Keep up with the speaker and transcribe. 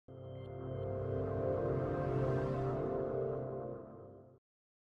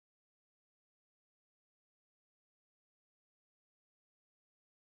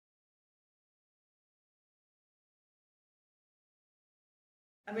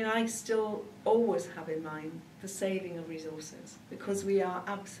I mean, I still always have in mind the saving of resources, because we are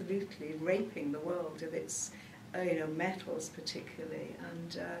absolutely raping the world of its, metals particularly,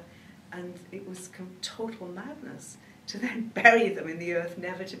 and it was total madness to then bury them in the earth,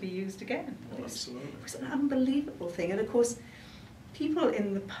 never to be used again. Well, absolutely. It was an unbelievable thing, and of course, people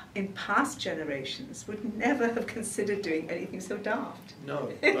in past generations would never have considered doing anything so daft.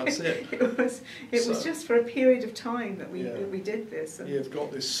 No, that's it. it was just for a period of time that we did this. And you've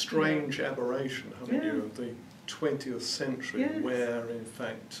got this strange aberration, haven't you, of the 20th century, where in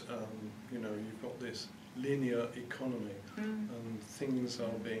fact, you've got this linear economy, and things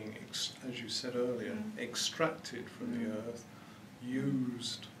are being, as you said earlier, extracted from the earth,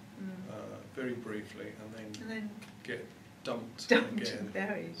 used very briefly, and then get dumped again. And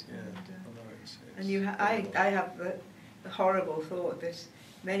buried. Yeah, and I have the horrible thought that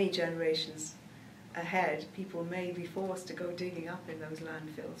many generations ahead, people may be forced to go digging up in those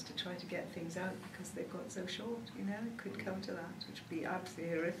landfills to try to get things out because they've got so short. It could come to that, which would be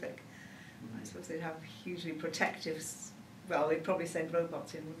absolutely horrific. I suppose they'd have hugely protective. Well, they'd probably send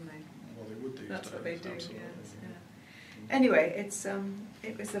robots in, wouldn't they? Well, they would do. That's what they do. Absolutely. Yes, yeah. Anyway,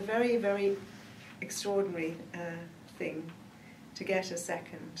 it was a very, very extraordinary thing to get a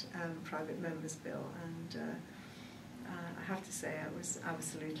second private members bill, and I have to say I was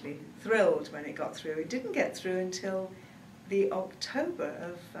absolutely thrilled when it got through. It didn't get through until the October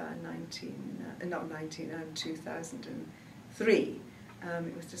of 2003.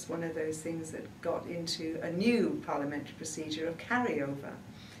 It was just one of those things that got into a new parliamentary procedure of carryover,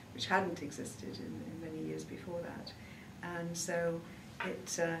 which hadn't existed in many years before that. And so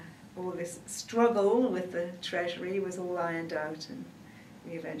all this struggle with the Treasury was all ironed out, and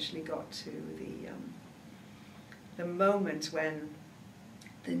we eventually got to the moment when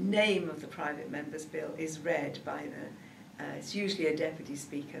the name of the private members bill is read by it's usually a deputy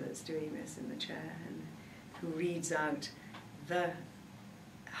speaker that's doing this in the chair, and who reads out the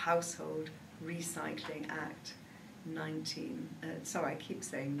Household Recycling Act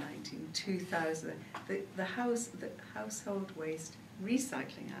 2000, the Household Waste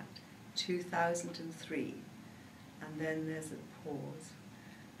Recycling Act 2003, and then there's a pause,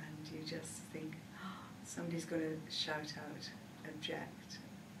 and you just think, somebody's going to shout out, object.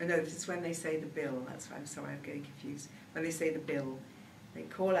 Oh, no, this is when they say the bill. That's why I'm sorry, I'm getting confused. When they say the bill, they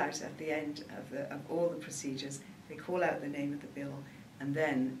call out at the end of all the procedures, they call out the name of the bill, and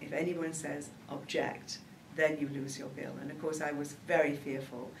then if anyone says object, then you lose your bill. And of course I was very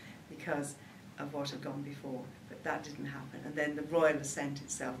fearful because of what had gone before, but that didn't happen. And then the royal assent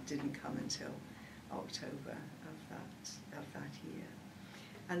itself didn't come until October of that year.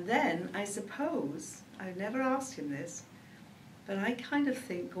 And then, I suppose, I never asked him this, but I kind of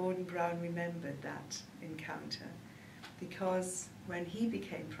think Gordon Brown remembered that encounter, because when he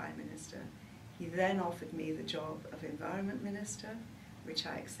became Prime Minister, he then offered me the job of Environment Minister, which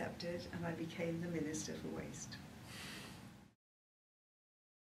I accepted, and I became the Minister for Waste.